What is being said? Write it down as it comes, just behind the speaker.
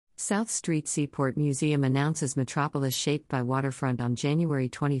South Street Seaport Museum announces metropolis shaped by waterfront on January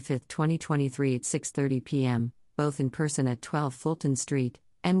 25, 2023 at 6:30 p.m., both in person at 12 Fulton Street,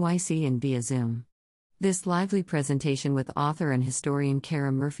 NYC and via Zoom. This lively presentation with author and historian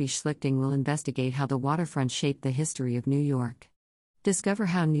Kara Murphy Schlichting will investigate how the waterfront shaped the history of New York. Discover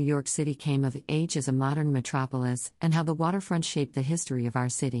how New York City came of age as a modern metropolis and how the waterfront shaped the history of our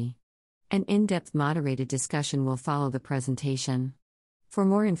city. An in-depth moderated discussion will follow the presentation. For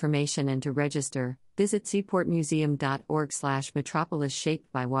more information and to register, visit seaportmuseum.org/metropolis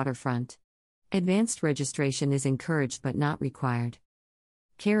shaped by waterfront. Advanced registration is encouraged but not required.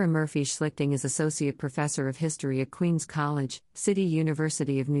 Kara Murphy Schlichting is Associate Professor of History at Queens College, City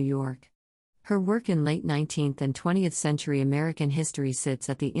University of New York. Her work in late 19th and 20th century American history sits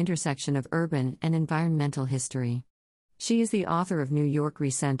at the intersection of urban and environmental history. She is the author of New York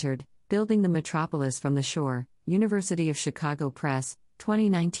Recentered, Building the Metropolis from the Shore, University of Chicago Press,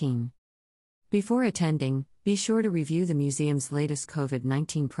 2019. Before attending, be sure to review the museum's latest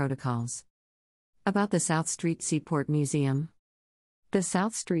COVID-19 protocols. About the South Street Seaport Museum. The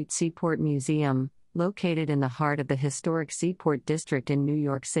South Street Seaport Museum, located in the heart of the historic Seaport District in New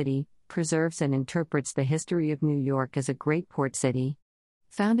York City, preserves and interprets the history of New York as a great port city.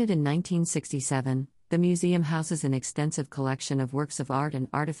 Founded in 1967, the museum houses an extensive collection of works of art and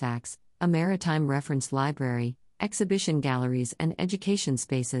artifacts, a maritime reference library, exhibition galleries and education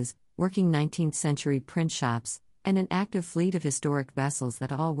spaces, working 19th-century print shops, and an active fleet of historic vessels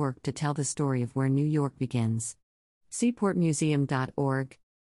that all work to tell the story of where New York begins. SeaportMuseum.org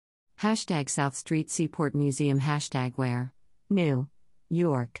 # South Street Seaport Museum # where New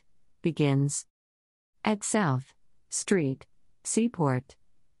York begins. At South Street Seaport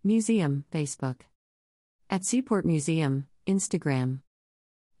Museum, Facebook. At Seaport Museum, Instagram.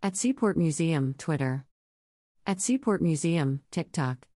 At Seaport Museum, Twitter. At Seaport Museum, TikTok.